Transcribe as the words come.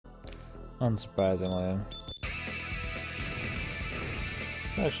Unsurprisingly.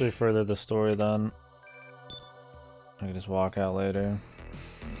 Actually further the story then. I can just walk out later.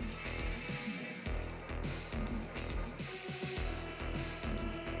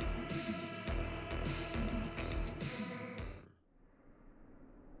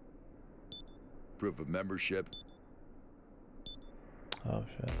 Proof of membership. Oh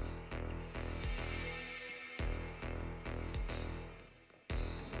shit.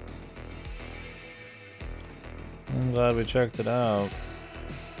 I'm glad we checked it out.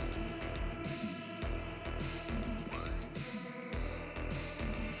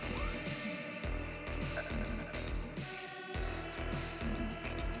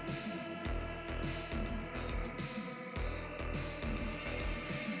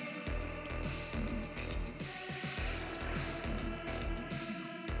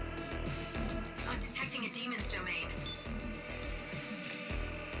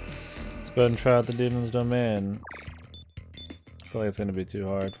 Go ahead and try out the demon's domain. I feel like it's gonna be too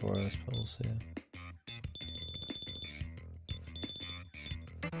hard for us, but we'll see.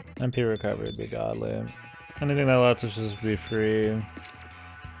 MP recovery would be godly. Anything that lets us just be free.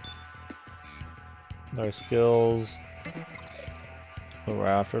 Our skills. What we're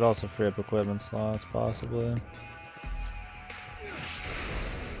after. It also free up equipment slots, possibly.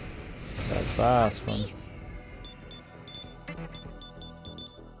 That's fast, man.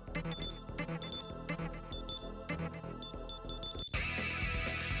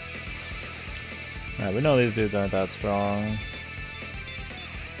 Alright, we know these dudes aren't that strong.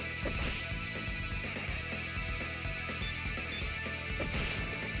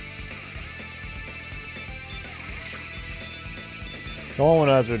 The only one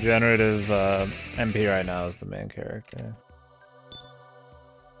who has regenerative MP right now is the main character.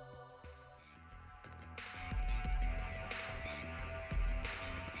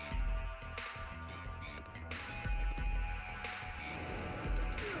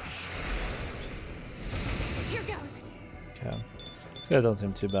 These guys don't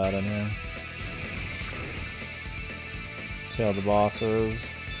seem too bad in here. See how the boss is.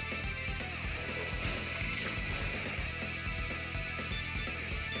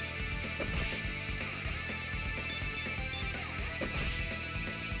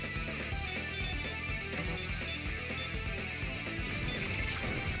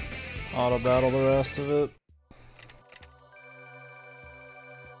 Auto battle the rest of it.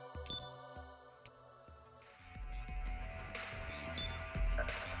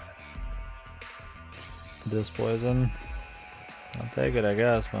 This poison. I'll take it, I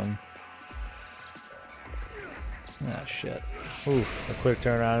guess, man. Ah, shit. Oof, a quick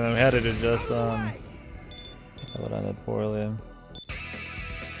turnaround. I'm headed to just, that would ended poorly. I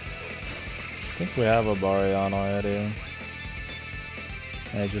think we have a Baryon already.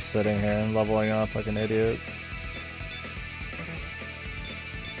 And he's just sitting here and leveling up like an idiot.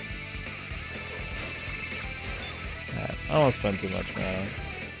 Alright, I don't want to spend too much mana.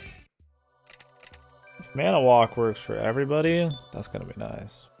 Mana walk works for everybody. That's gonna be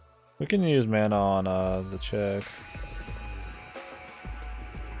nice. We can use mana on the chick.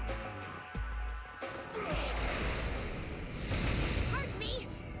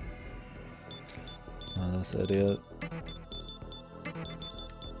 Oh, this idiot.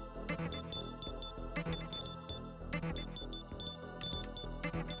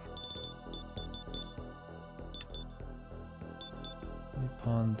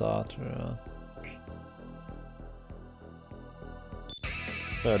 Pandatra.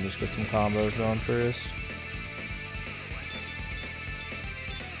 Let's go ahead and just get some combos going first.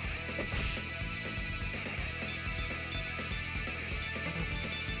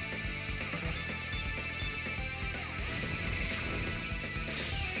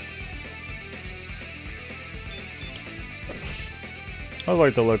 I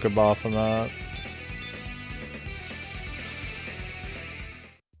like the look of Baphomet.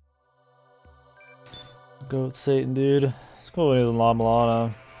 Go with Satan, dude. Let's go with La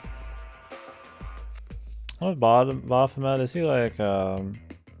Milana. What Baphomet? Is he like a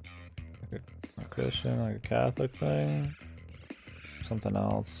Christian, like a Catholic thing? Something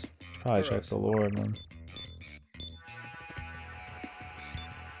else. Probably checks the Lord, man.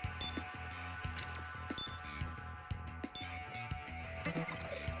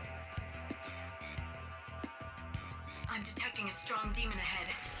 I'm detecting a strong demon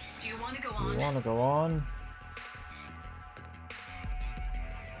ahead. Do you want to go on? You want to go on?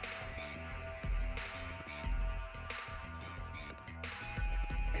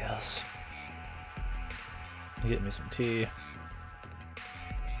 Yes. Get me some tea.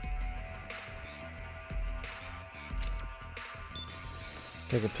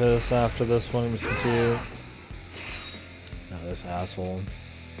 Take a piss after this one, give me some tea. Now this asshole.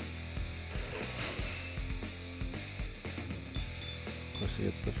 Of course he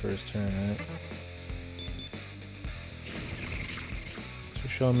gets the first turn, right? So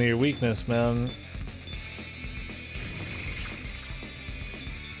show me your weakness, man.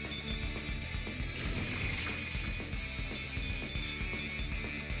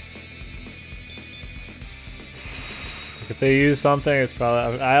 If they use something, it's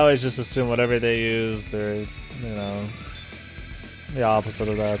probably... I always just assume whatever they use, they're, you know... The opposite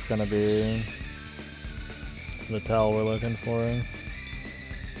of that's gonna be... the tell we're looking for.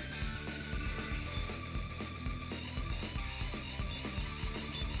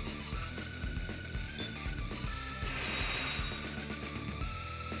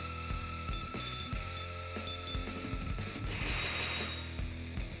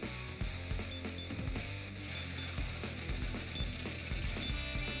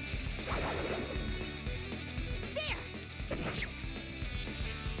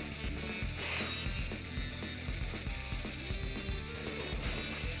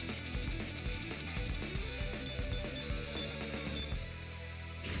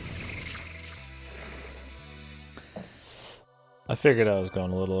 I figured I was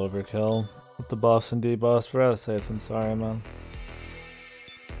going a little overkill with the buffs and debuffs, but I was safe and sorry, man.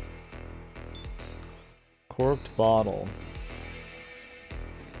 Corked bottle.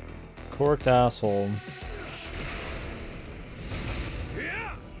 Corked asshole.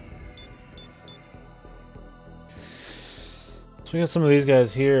 So we got some of these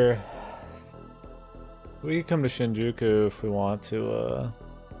guys here. We can come to Shinjuku if we want to,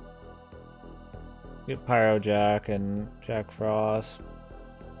 get Pyro Jack and Jack Frost.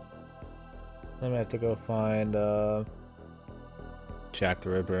 Then we have to go find Jack the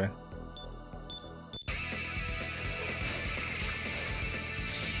Ripper.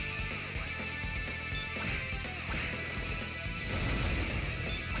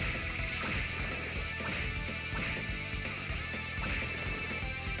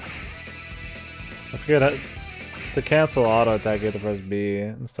 I forget to cancel auto attack, you have to press B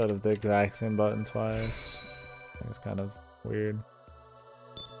instead of the exact same button twice. I think it's kind of weird.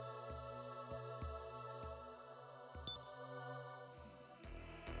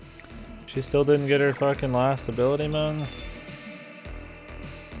 She still didn't get her fucking last ability, man?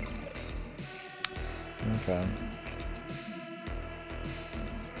 Okay.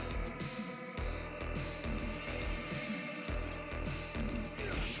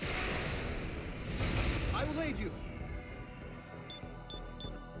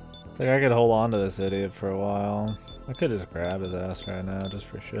 It's like I could hold on to this idiot for a while. I could just grab his ass right now just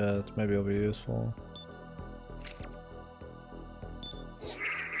for shit. Maybe it'll be useful.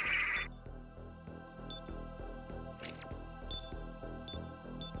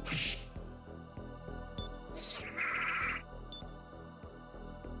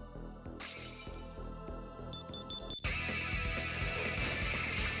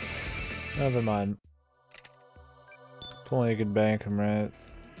 Never mind. If only you could bank him right.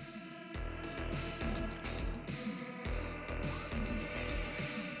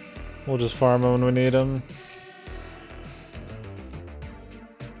 We'll just farm him when we need him.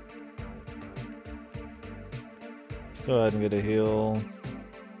 Let's go ahead and get a heal.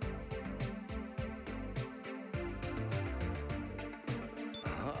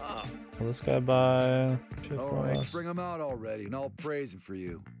 Will this guy buy? Alright, bring him out already, and I'll praise him for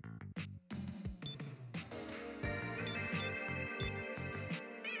you.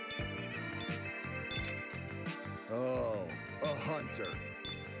 Oh, a hunter.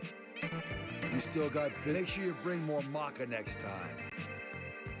 You still got... Make sure you bring more maca next time.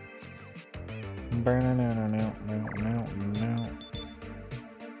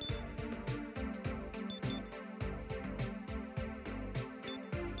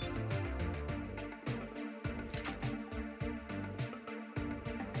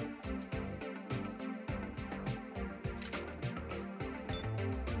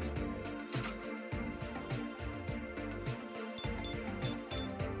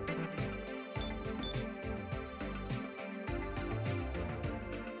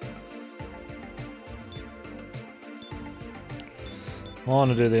 I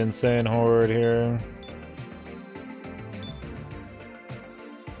want to do the insane horde here.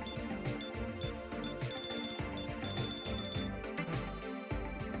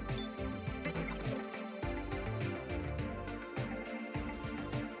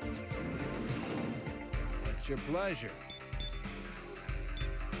 It's your pleasure.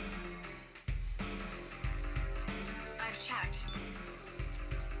 I've checked.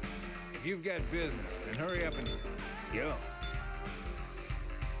 If you've got business, then hurry up and... Yo.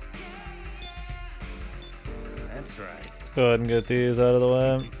 That's right. Let's go ahead and get these out of the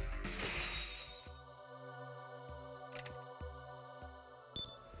way.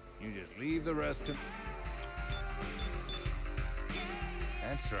 You just leave the rest to...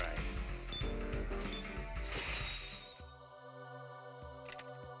 That's right.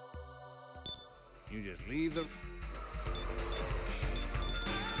 You just leave the...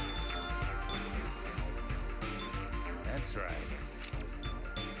 That's right.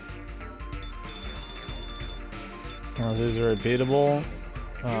 Oh, these are repeatable.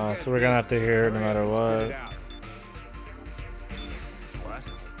 So we're gonna have to hear it no matter what. What?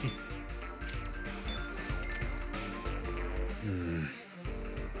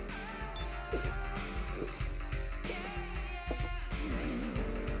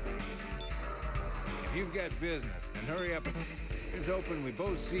 If you've got business, then hurry up. It's open. We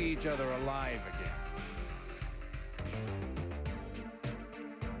both see each other alive again.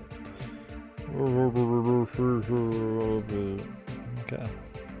 Okay.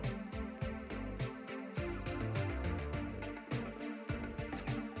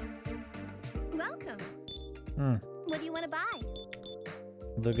 Welcome. Hmm. What do you want to buy?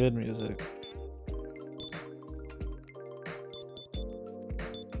 The good music.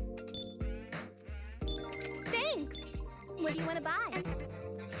 Thanks. What do you want to buy?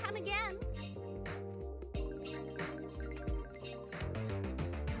 Come again.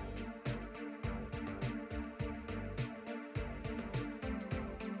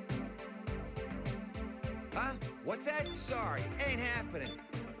 Huh? What's that? Sorry, ain't happening.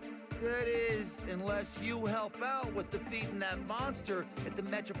 That is, unless you help out with defeating that monster at the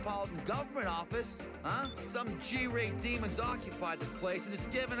Metropolitan Government Office. Huh? Some G-Ray demons occupied the place and it's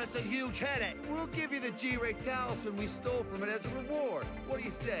giving us a huge headache. We'll give you the G-Ray talisman we stole from it as a reward. What do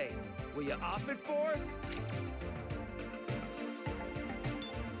you say? Will you off it for us?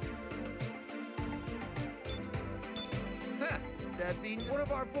 Huh. That means one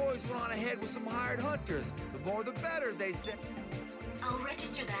of our boys went on ahead with some hired hunters. The more the better, they said. I'll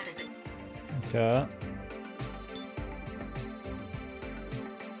register that as a... Okay.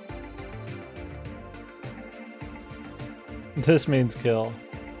 This means kill.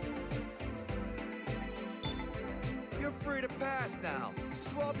 You're free to pass now,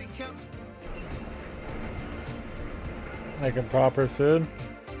 so I'll be counting. Making proper food.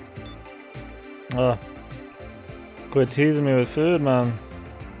 Ugh. Quit teasing me with food, man.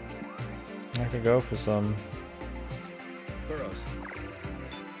 I could go for some. Burrows.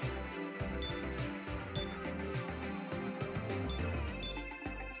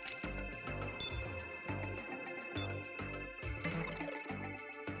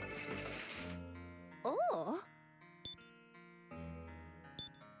 Oh.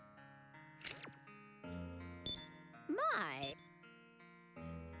 My.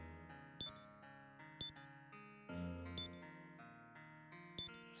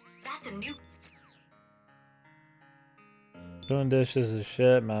 That's a new... Doing dishes is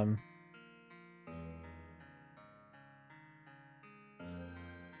shit, man.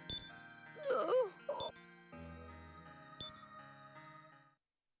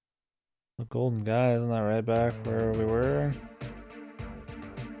 The golden guy, isn't that right back where we were?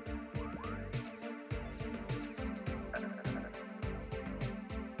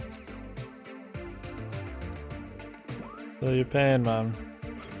 So you're paying, man.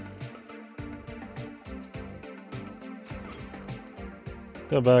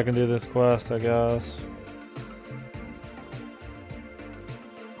 Go back and do this quest, I guess.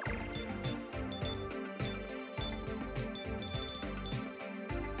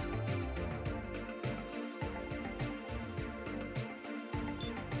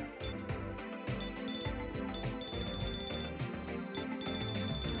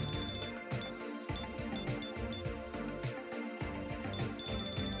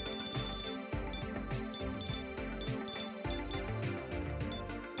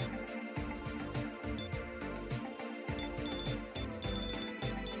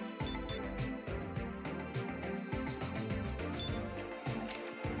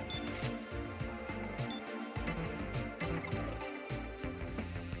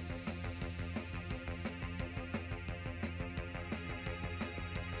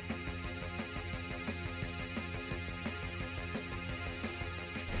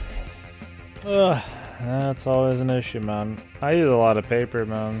 Ugh, that's always an issue, man. I use a lot of paper,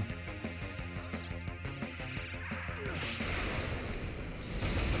 man.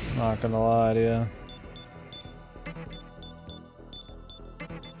 Not gonna lie to you.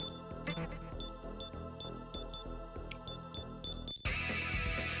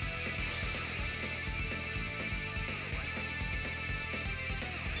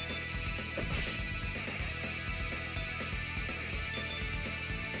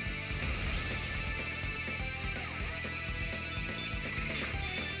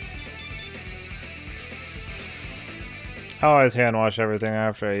 I always hand wash everything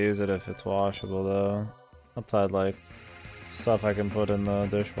after I use it if it's washable though. Outside like stuff I can put in the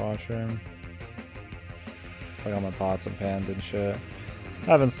dishwasher. Like on my pots and pans and shit.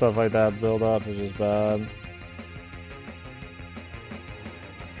 Having stuff like that build up is just bad.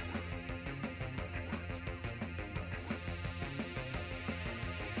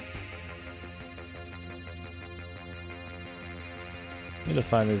 Need to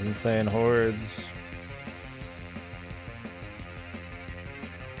find these insane hordes.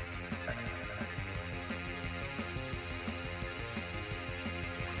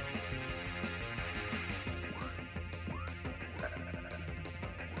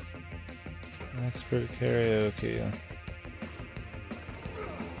 Expert karaoke.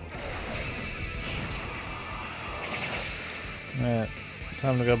 Alright,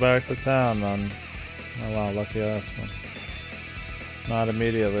 time to go back to town then. Oh wow, lucky ass one. Not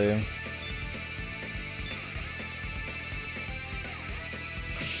immediately.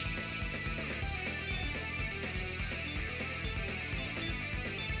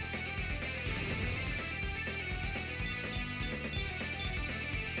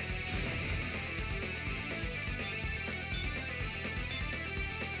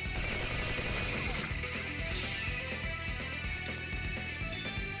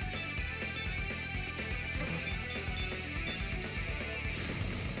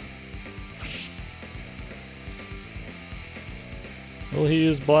 Will he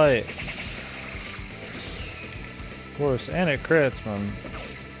use Blight? Of course, and it crits, man.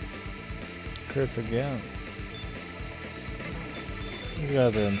 Crits again. These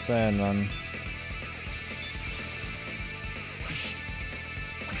guys are insane, man.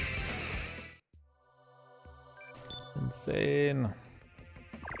 Insane.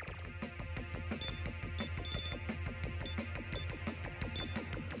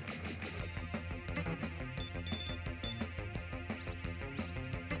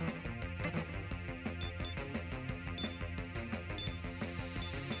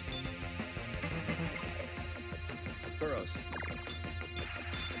 Burrows.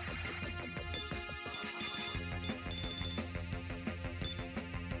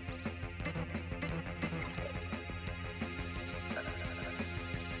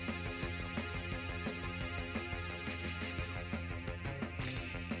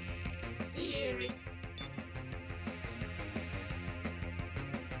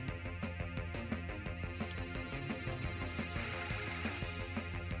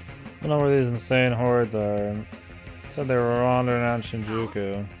 I don't know where these insane hordes are. Said they were wandering around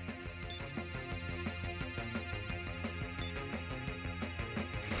Shinjuku.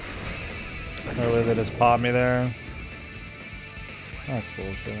 Really, they just popped me there? That's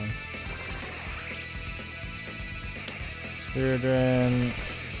bullshit. Spear drain,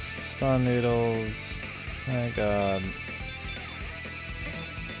 stun needles. Thank God.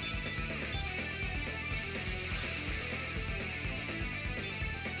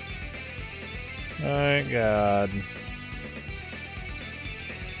 Thank God.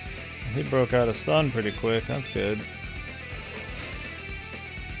 He broke out a stun pretty quick, that's good.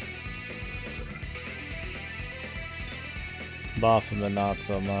 Buff him, but not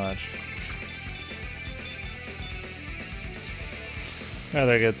so much.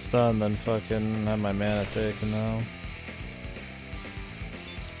 Rather get stunned than fucking have my mana taken now.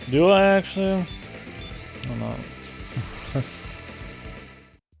 Do I actually? I don't know.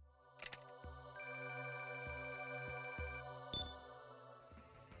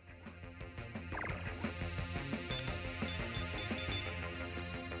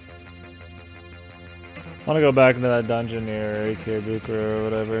 I want to go back into that dungeon near Ikebukuro or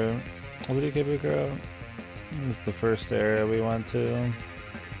whatever. Was it Ikebukuro? This is the first area we went to.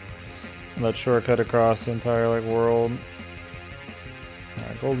 That shortcut across the entire like world.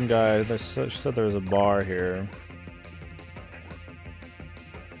 Golden guy. They said there was a bar here.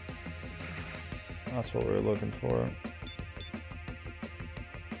 That's what we were looking for.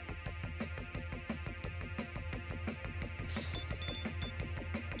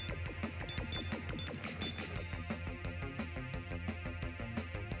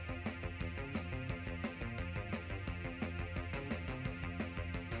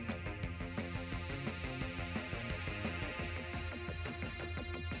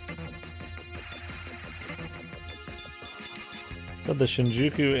 So the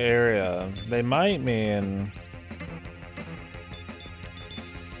Shinjuku area, they might mean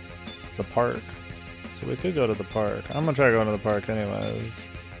the park. So we could go to the park. I'm gonna try going to the park anyways.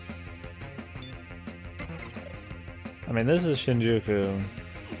 I mean, this is Shinjuku.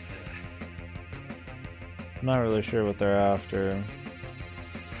 I'm not really sure what they're after.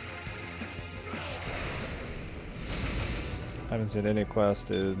 I haven't seen any quest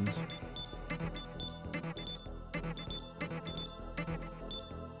dudes.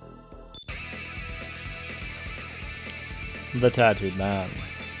 The Tattooed Man.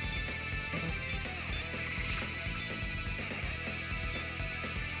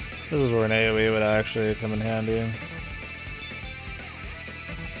 This is where an AoE would actually come in handy.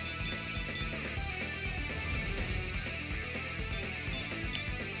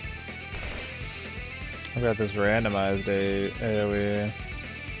 I've got this randomized AoE.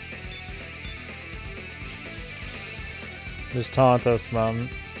 Just taunt us, mom.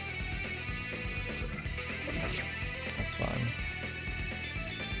 That's fine.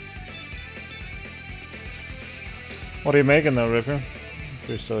 What are you making though, Ripper? If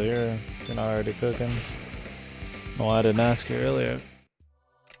you're still here, if you're not already cooking. Well, I didn't ask you earlier.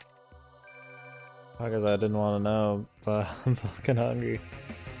 Because I didn't want to know, but I'm fucking hungry.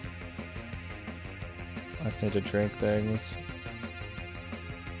 I just need to drink things.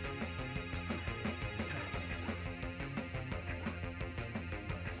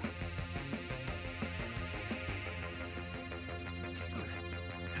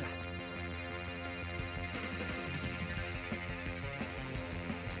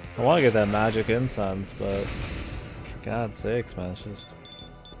 I want to get that magic incense, but for God's sakes, man, it's just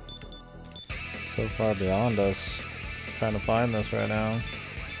so far beyond us. I'm trying to find this right now.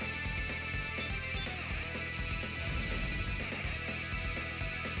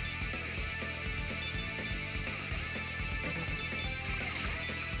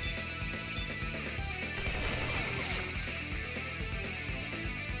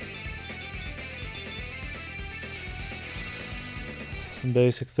 Some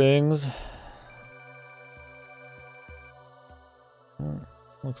basic things.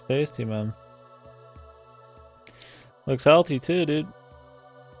 Looks tasty, man. Looks healthy too, dude.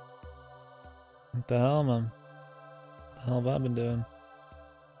 What the hell, man? What the hell have I been doing?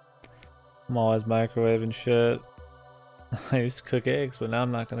 I'm always microwaving shit. I used to cook eggs, but now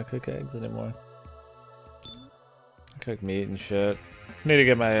I'm not gonna cook eggs anymore. I cook meat and shit. I need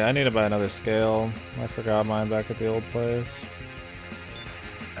to buy another scale. I forgot mine back at the old place.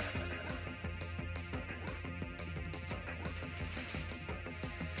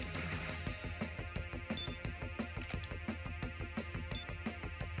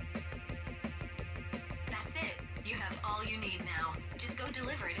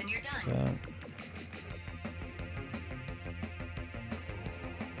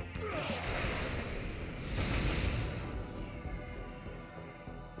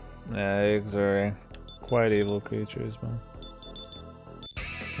 Yeah, eggs are quite evil creatures, man.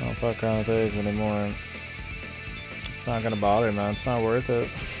 I don't fuck around with eggs anymore. It's not gonna bother, man. It's not worth it.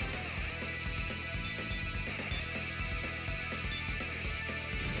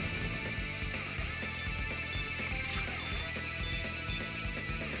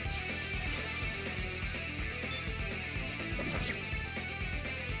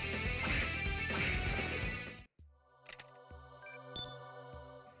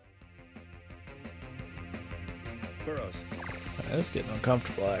 Burrows. It's getting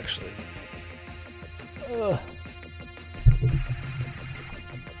uncomfortable, actually. Ugh.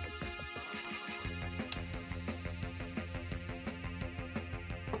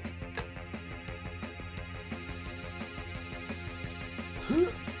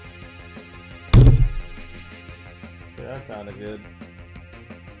 Yeah, that sounded good.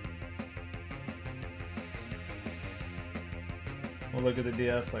 We'll look at the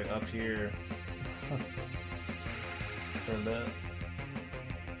DS like up here. Turned up.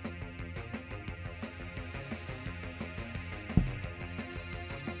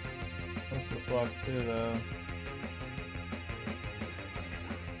 This will suck too, though.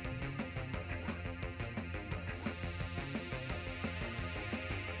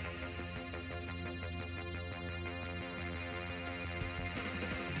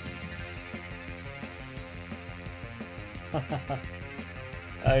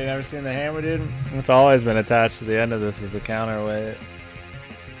 Oh, you never seen the hammer, dude? It's always been attached to the end of this as a counterweight.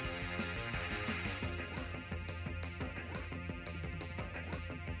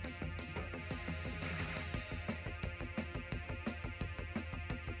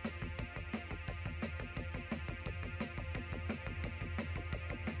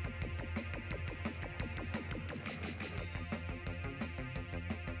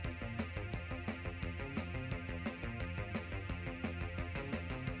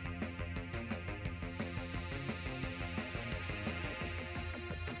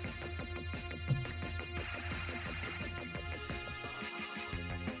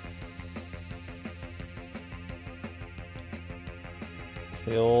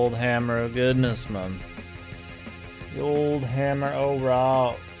 The old hammer of goodness, man. The old hammer over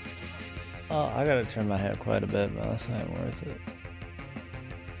out. Oh, I gotta turn my hair quite a bit, but that's not worth it.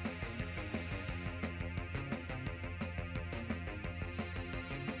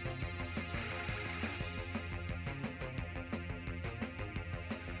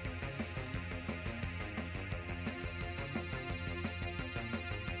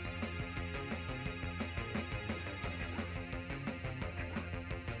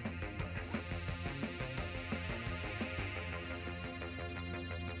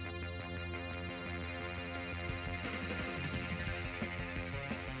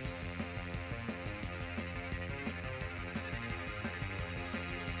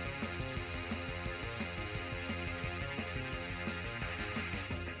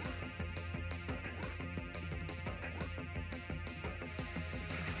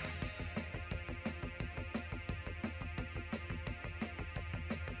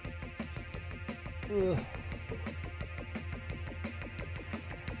 Ugh.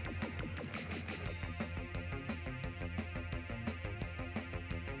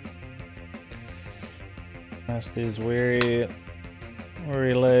 That's these weary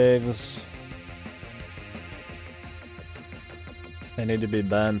legs. They need to be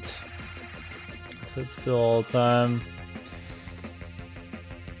bent. Sit still all the time.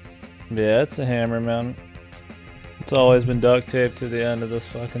 Yeah, it's a hammer, man. It's always been duct taped to the end of this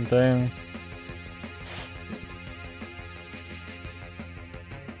fucking thing.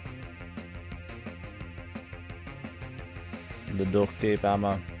 The duct tape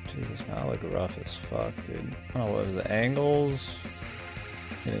hammer. Jesus, man, I look rough as fuck, dude. I don't know what is the angles.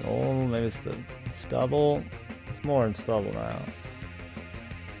 Getting old, maybe it's the stubble. It's more in stubble now.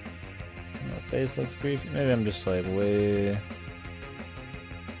 My face looks creepy. Maybe I'm just like way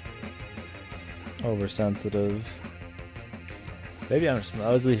oversensitive. Maybe I'm just an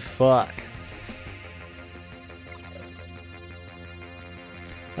ugly fuck.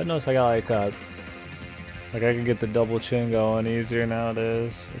 I noticed I got like I can get the double chin going easier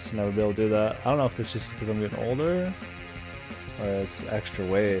nowadays. I used to never be able to do that. I don't know if it's just because I'm getting older or it's extra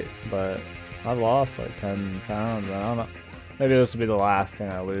weight, but I've lost like 10 pounds. I don't know. Maybe this will be the last thing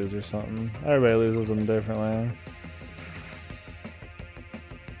I lose or something. Everybody loses them differently.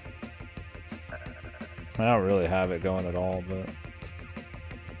 I don't really have it going at all, but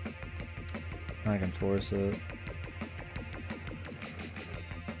I can force it.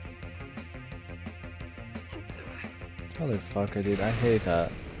 Motherfucker, dude, I hate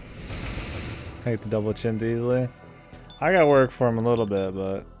that. I hate the double chins easily. I got work for him a little bit,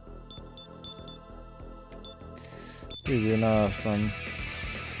 but easy enough, man.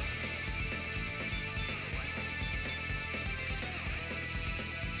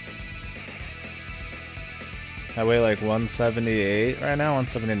 I weigh like 178 right now,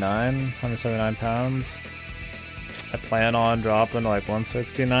 179, 179 pounds. I plan on dropping to like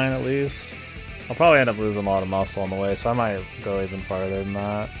 169 at least. I'll probably end up losing a lot of muscle on the way, so I might go even farther than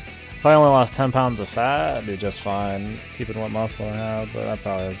that. If I only lost 10 pounds of fat, I'd be just fine keeping what muscle I have, but I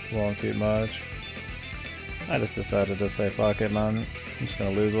probably won't keep much. I just decided to say fuck it, man. I'm just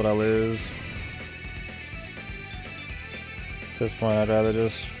gonna lose what I lose. At this point, I'd rather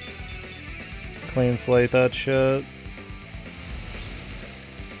just clean slate that shit.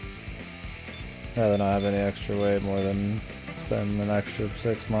 Rather not have any extra weight more than spend an extra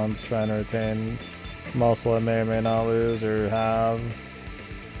 6 months trying to retain muscle I may or may not lose or have.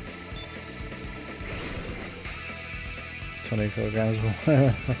 20 kilograms.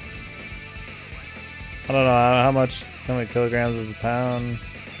 I don't know how many kilograms is a pound.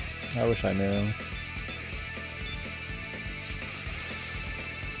 I wish I knew.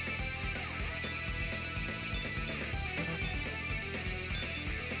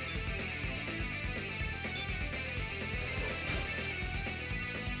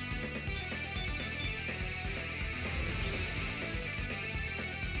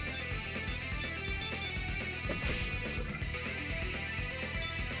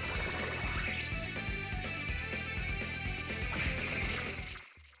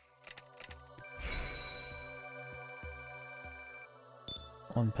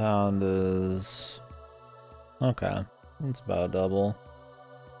 One pound is okay. That's about double.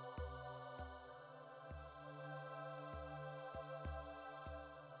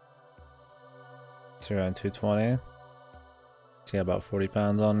 It's around 220. So yeah, about 40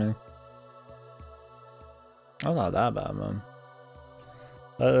 pounds on me. That's not that bad, man.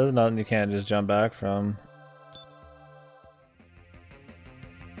 There's nothing you can't just jump back from.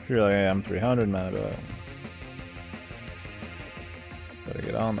 If you're like, hey, I'm 300, man, I'd be like, better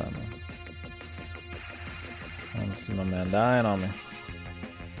get on that, man. I want to see my man dying on me.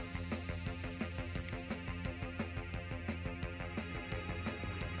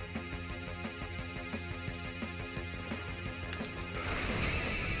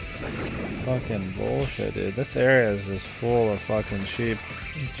 fucking bullshit, dude. This area is just full of fucking sheep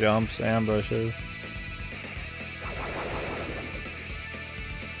jumps, ambushes.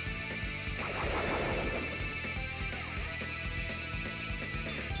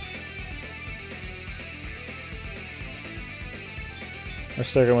 We're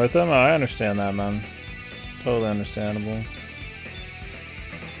sticking with them? Oh, I understand that, man. Totally understandable.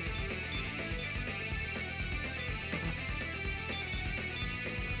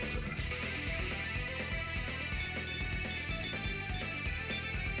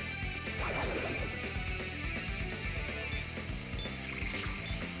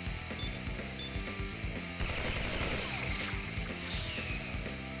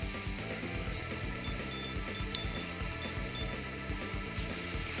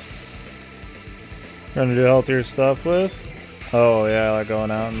 Trying to do healthier stuff with? Oh yeah, like going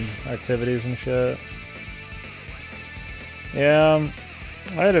out and activities and shit. Yeah,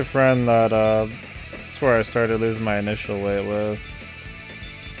 I had a friend that, that's where I started losing my initial weight with.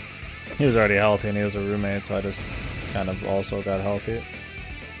 He was already healthy and he was a roommate, so I just kind of also got healthy.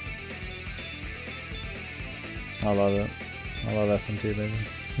 I love it. I love SMT, baby.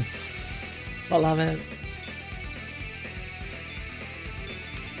 I love it.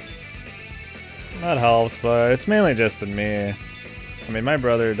 That helps, but it's mainly just been me. I mean, my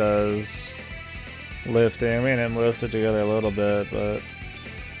brother does lifting. Me and him lifted together a little bit, but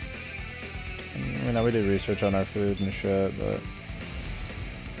you know, we did research on our food and shit, but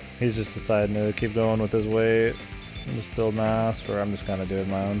he's just deciding to keep going with his weight and just build mass, or I'm just kind of doing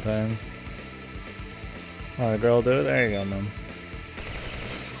my own thing. Oh, the girl do it? There you go, man.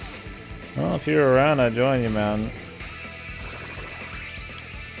 Well, if you're around, I'd join you, man.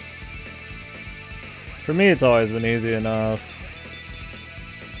 For me, it's always been easy enough,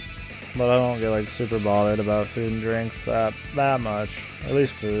 but I don't get like super bothered about food and drinks that much. At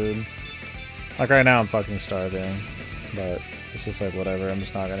least food. Like right now, I'm fucking starving, but it's just like whatever. I'm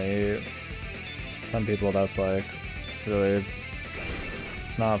just not gonna eat. Some people, that's like really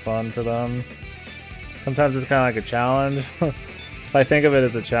not fun for them. Sometimes it's kind of like a challenge. If I think of it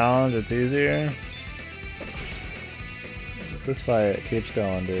as a challenge, it's easier. This fight keeps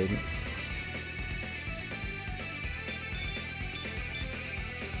going, dude.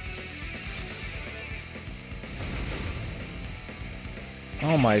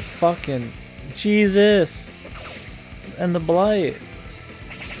 Oh my fucking Jesus! And the blight.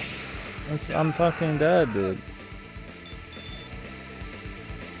 I'm fucking dead, dude.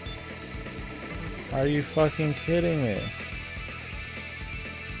 Are you fucking kidding me?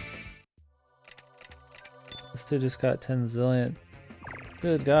 This dude just got 10 zillion.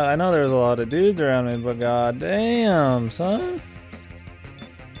 Good God, I know there's a lot of dudes around me, but god damn, son.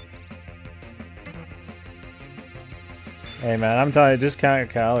 Hey man, I'm telling you, just count your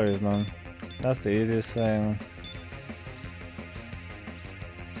calories, man. That's the easiest thing.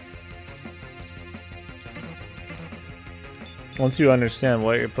 Once you understand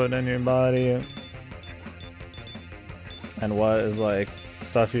what you're putting in your body and what is like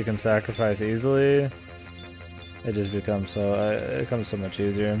stuff you can sacrifice easily, it just becomes it becomes so much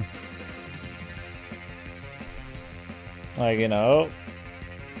easier. Like, you know,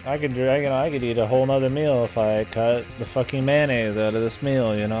 I could eat a whole nother meal if I cut the fucking mayonnaise out of this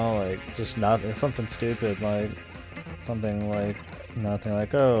meal, you know, like just nothing, something stupid, like something like nothing,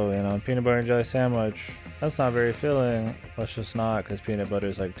 like, oh, you know, peanut butter and jelly sandwich, that's not very filling, let's just not, because peanut butter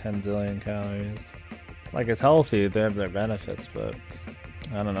is like 10 zillion calories. Like, it's healthy, they have their benefits, but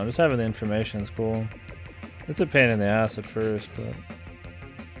I don't know, just having the information is cool. It's a pain in the ass at first, but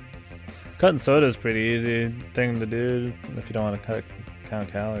cutting soda is pretty easy thing to do if you don't want to count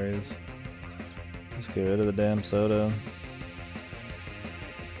calories. Just get rid of the damn soda.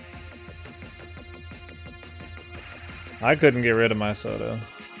 I couldn't get rid of my soda.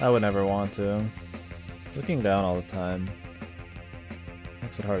 I would never want to. Looking down all the time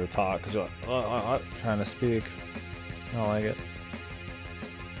makes it hard to talk because you're like, trying to speak. I don't like it.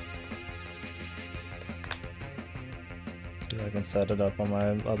 See if I can set it up on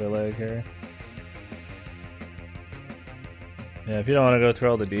my other leg here. Yeah, if you don't want to go through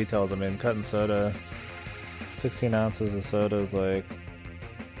all the details, I mean, cutting soda, 16 ounces of soda is like,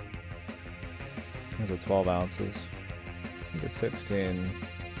 is it 12 ounces? I think it's 16.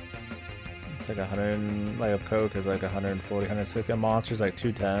 It's like 100, like a Coke is like 140, 160. A Monster's like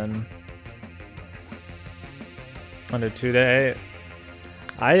 210. Under 2 day.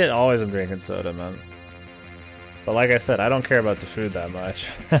 I always am drinking soda, man. But like I said, I don't care about the food that much.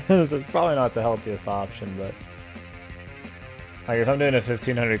 It's probably not the healthiest option, but like if I'm doing a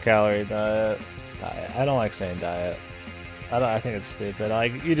 1500 calorie diet, I don't like saying diet. I think it's stupid.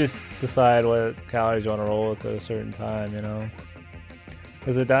 Like, you just decide what calories you want to roll with at a certain time, you know?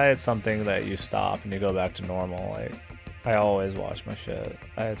 Because a diet's something that you stop and you go back to normal. Like, I always watch my shit.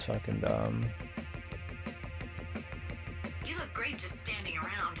 It's fucking dumb. You look great just standing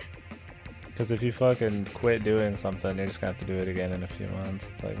around. Because if you fucking quit doing something, you're just gonna have to do it again in a few months.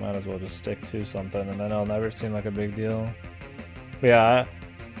 Like, might as well just stick to something, and then it'll never seem like a big deal. But yeah,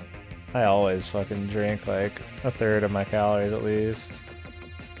 I always fucking drink like a third of my calories at least.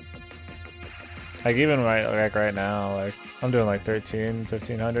 Like, even right now, like, I'm doing like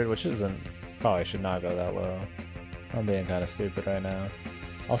 1500, which isn't, probably should not go that low. I'm being kind of stupid right now.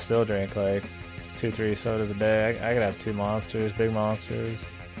 I'll still drink like 2-3 sodas a day. I could have 2 monsters, big monsters.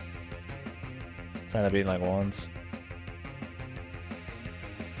 Instead of eating like once.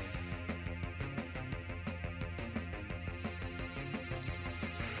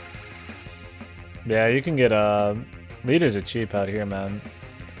 Yeah, you can get liters are cheap out here, man.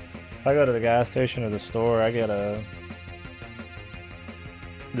 If I go to the gas station or the store, I get the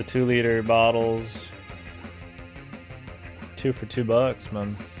 2-liter bottles, 2 for $2,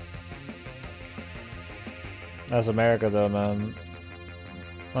 man. That's America, though, man.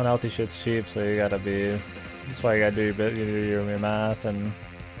 Unhealthy shit's cheap, so you gotta be. That's why you gotta do your bit. You do your math and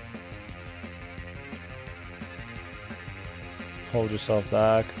hold yourself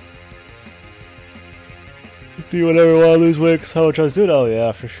back. Do you ever want to lose weight? 'Cause how much I was doing? Oh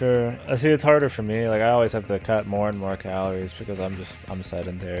yeah, for sure. I see it's harder for me. Like, I always have to cut more and more calories because I'm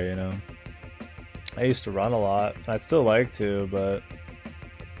sedentary, you know. I used to run a lot. I'd still like to, but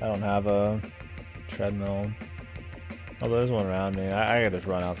I don't have a treadmill. Although there's one around me. I could just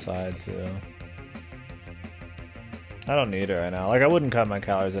run outside too. I don't need it right now. Like, I wouldn't cut my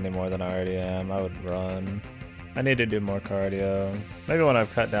calories any more than I already am. I would run. I need to do more cardio. Maybe when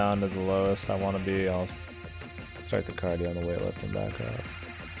I've cut down to the lowest I want to be, I'll start the cardio and the weightlifting back up.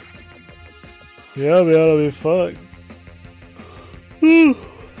 Yeah, man, I'll be fucked.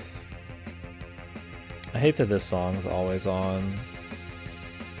 I hate that this song's always on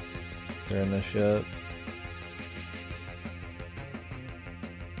during this shit.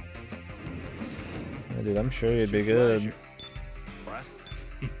 Yeah, dude, I'm sure you'd be good. What?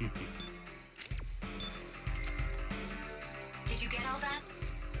 Did you get all that?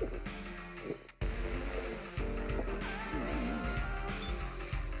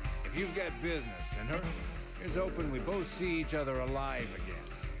 If you've got business, then here's hoping we both see each other alive again.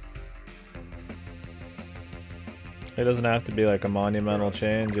 It doesn't have to be like a monumental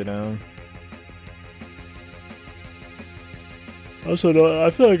change, you know? Also,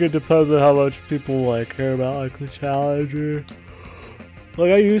 I feel like it depends on how much people like care about like the challenge.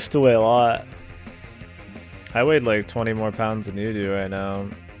 Like, I used to weigh a lot. I weighed like 20 more pounds than you do right now.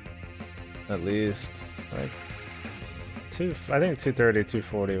 At least. Like, I think 230,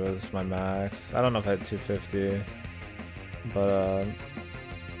 240 was my max. I don't know if I had 250. But,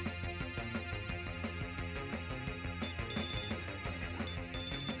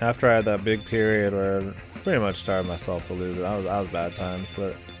 after I had that big period where I pretty much starved myself to lose it, that was bad times,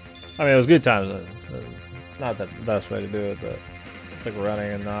 but I mean, it was good times. Not the best way to do it, but it's like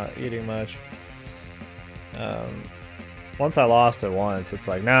running and not eating much. Once I lost it once, it's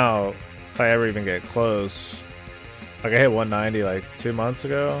like now, if I ever even get close, like I hit 190 like 2 months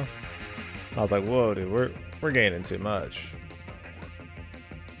ago, I was like, whoa, dude, we're gaining too much.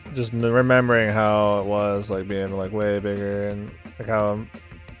 Just remembering how it was like being like way bigger and like how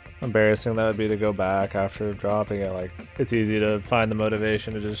embarrassing that would be to go back after dropping it. Like, it's easy to find the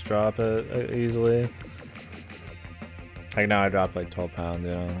motivation to just drop it easily. Like, now I dropped like 12 pounds,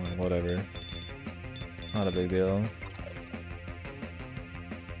 you know, like whatever. Not a big deal.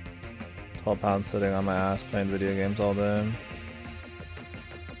 12 pounds sitting on my ass playing video games all day.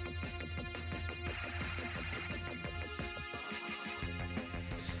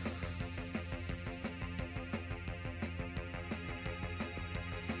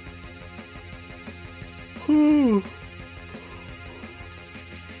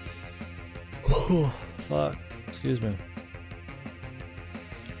 Fuck. Excuse me.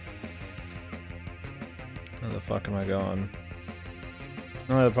 Where the fuck am I going?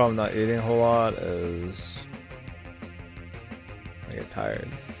 The problem not eating a whole lot is I get tired.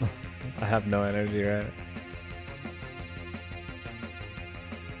 I have no energy, right?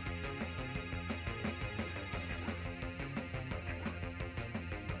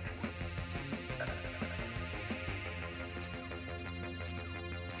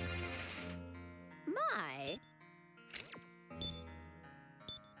 My.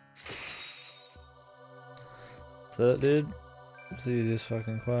 That's it, dude. It's the easiest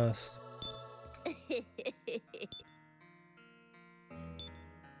fucking quest.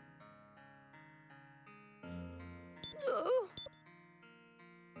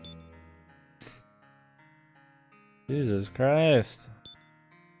 Jesus Christ.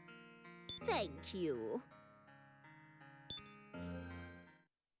 Thank you.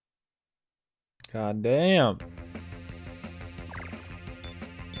 God damn.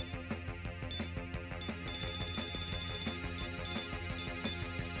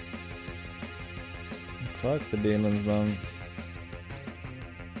 Fuck the demons, man.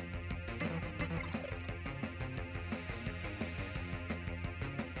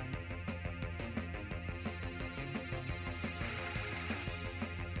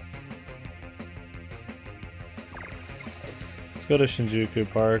 Let's go to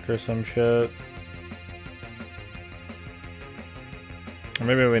Shinjuku Park or some shit. Or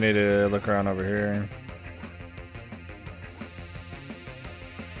maybe we need to look around over here.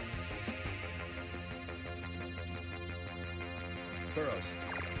 Burrows.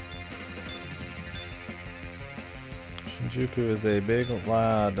 Shinjuku is a big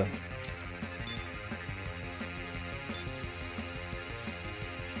lad.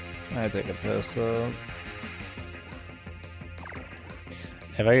 I take a piss though.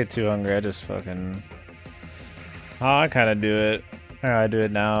 If I get too hungry, I just fucking. Oh, I kind of do it. Or I do it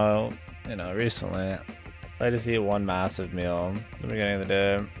now, you know, recently. I just eat one massive meal at the beginning of the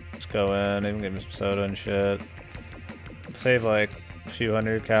day. Just go in, even get me some soda and shit. Save like a few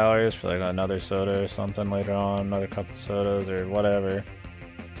hundred calories for like another soda or something later on, another couple sodas or whatever.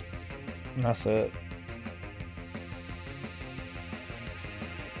 And that's it.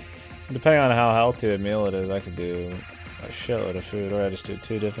 Depending on how healthy a meal it is, I could do a shitload of food, or I just do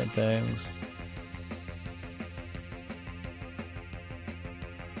two different things.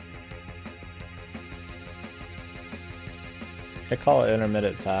 They call it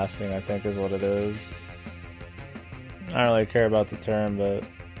intermittent fasting, I think is what it is. I don't really care about the term, but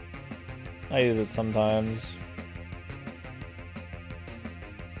I use it sometimes.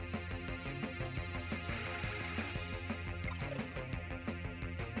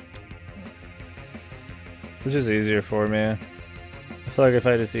 It's just easier for me. I feel like if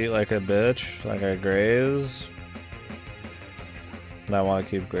I just eat like a bitch, like I graze, and I want to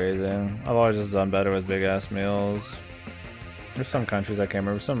keep grazing. I've always just done better with big ass meals. There's some countries I can't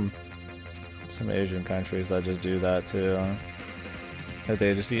remember, some Asian countries that just do that too. That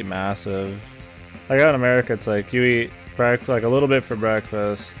they just eat massive. Like out in America, it's like you eat like a little bit for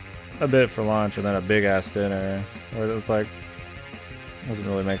breakfast, a bit for lunch, and then a big ass dinner. Or it's like doesn't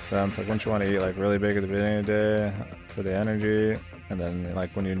really make sense. Like, wouldn't you want to eat like really big at the beginning of the day for the energy, and then like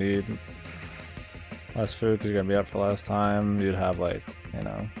when you need less food because you're gonna be up for less time, you'd have like, you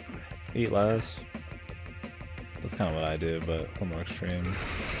know, eat less. That's kind of what I do, but a little more extreme.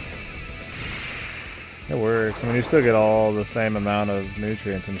 It works. I mean, you still get all the same amount of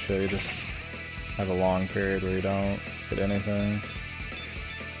nutrients and shit. You just have a long period where you don't get anything.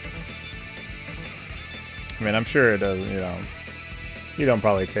 I mean, I'm sure it doesn't, you know. You don't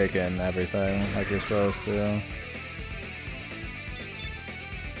probably take in everything like you're supposed to.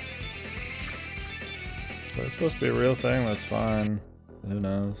 But it's supposed to be a real thing, that's fine. Who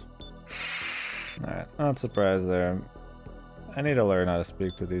knows? Alright, not surprised there. I need to learn how to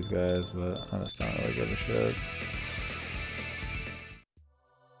speak to these guys, but I just don't really give a shit.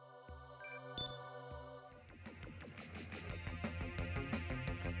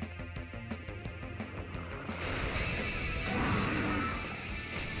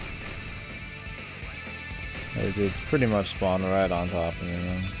 Hey, dude, it's pretty much spawned right on top of me,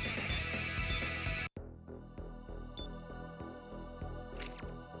 man.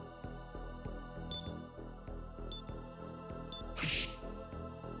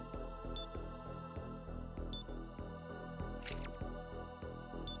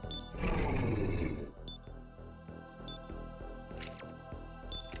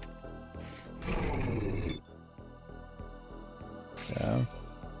 Yeah.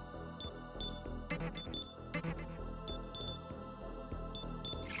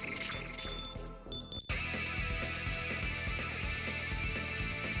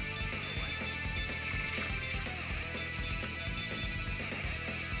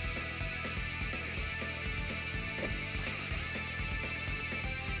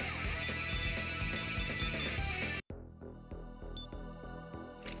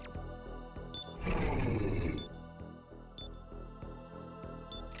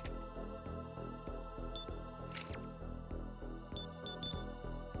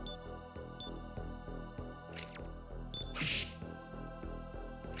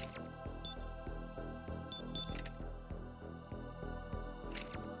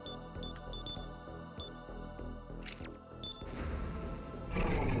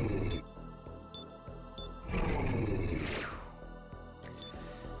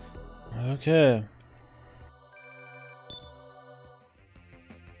 Okay.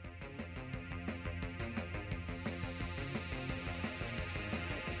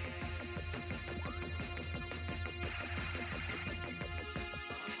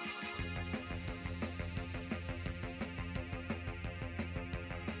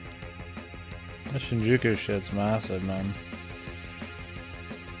 This Shinjuku shit's massive, man.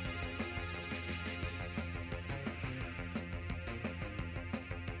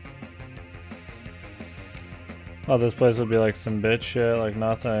 Oh, this place would be like some bitch shit, like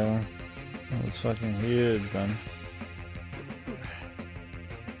nothing. It's fucking huge, man.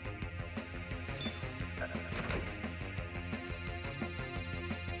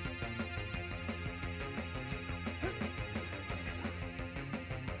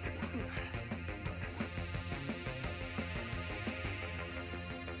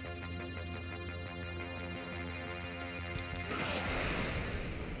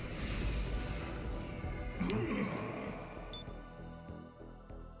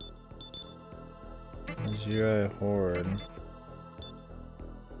 UI horde.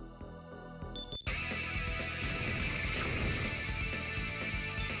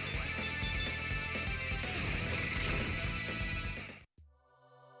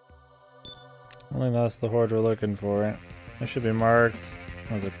 I think that's the horde we're looking for. It should be marked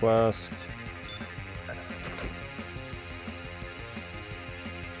as a quest.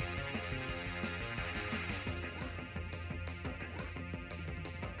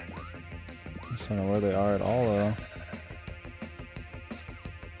 I don't know where they are at all, though.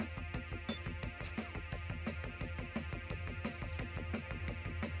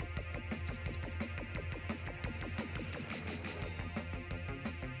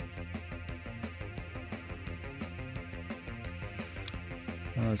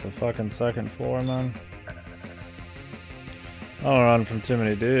 Oh, it's a fucking second floor, man. I don't run from too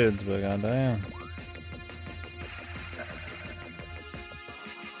many dudes, but goddamn.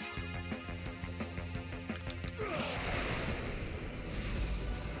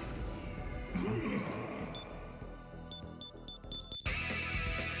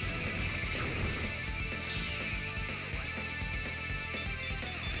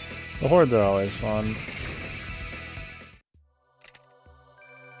 The hordes are always fun.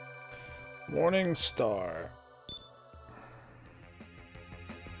 Morning Star.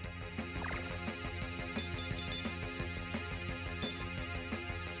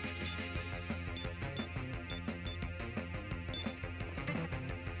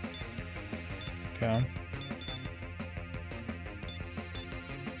 Okay.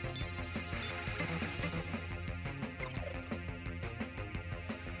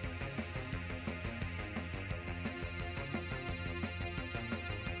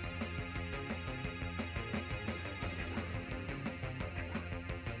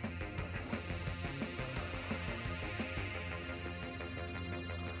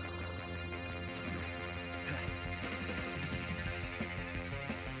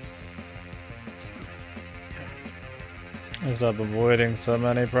 Ends up avoiding so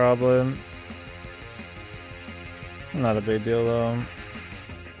many, probably. Not a big deal, though.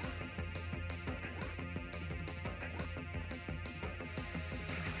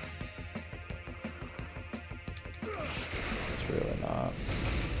 It's really not.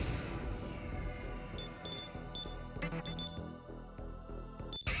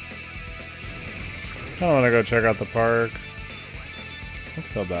 I don't want to go check out the park. Let's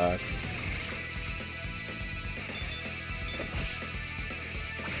go back.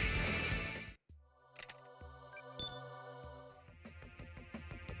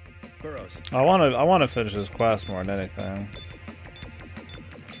 I want to finish this quest more than anything.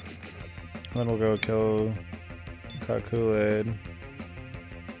 Then we'll go kill Kool-Aid.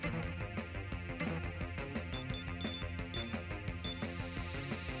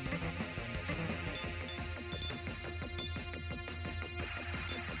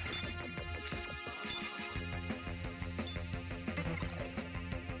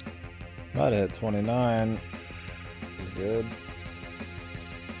 Might hit 29. Is good.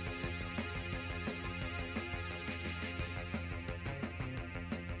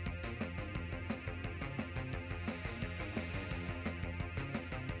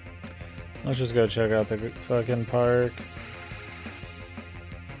 Let's just go check out the fucking park.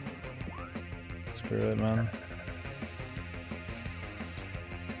 Screw it, man.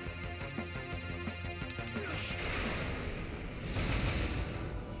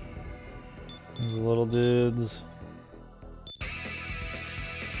 These little dudes. I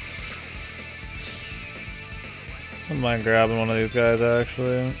wouldn't mind grabbing one of these guys,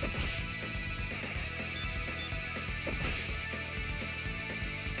 actually.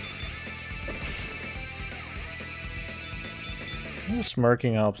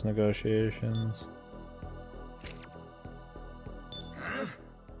 Smirking helps negotiations.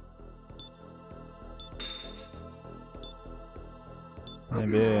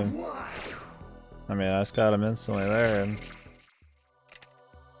 Maybe. I mean, I just got him instantly there.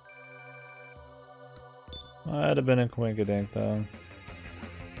 I'd have been in Quinkadink though.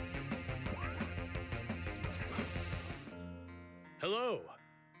 Hello.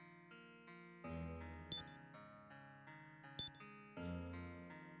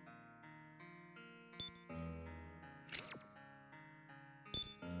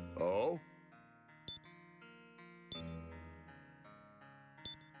 Oh?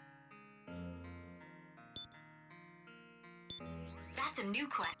 That's a new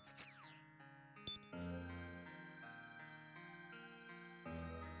quest.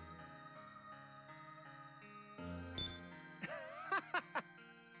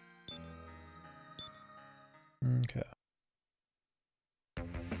 Okay.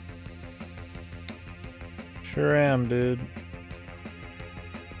 Sure am, dude.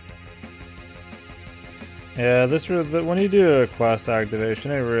 Yeah, when you do a quest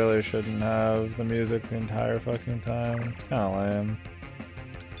activation, it really shouldn't have the music the entire fucking time. It's kind of lame.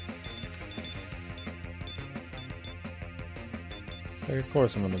 Like, of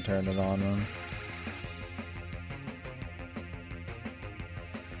course I'm gonna turn it on then.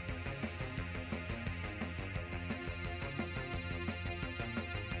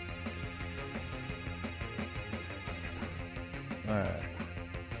 Alright.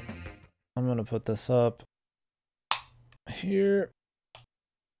 I'm gonna put this up here.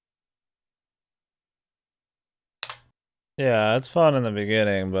 Yeah, it's fun in the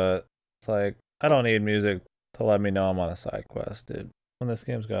beginning, but it's like, I don't need music to let me know I'm on a side quest, dude. When this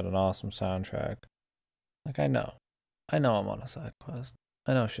game's got an awesome soundtrack. Like, I know I'm on a side quest.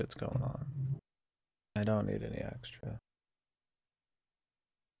 I know shit's going on. I don't need any extra.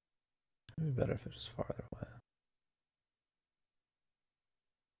 It'd be better if it was farther away.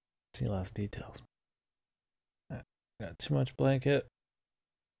 See less details. Right. Got too much blanket.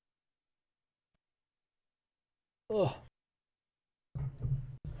 Ugh.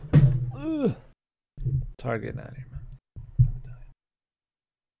 Ugh. It's hard getting out of here, man.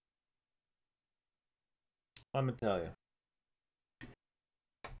 I'm gonna tell you.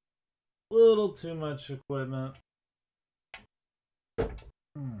 Little too much equipment.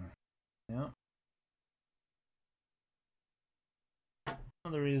 Yeah.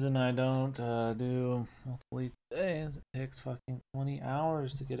 Another reason I don't do multiple today is it takes fucking 20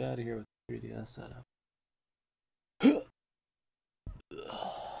 hours to get out of here with the 3DS setup.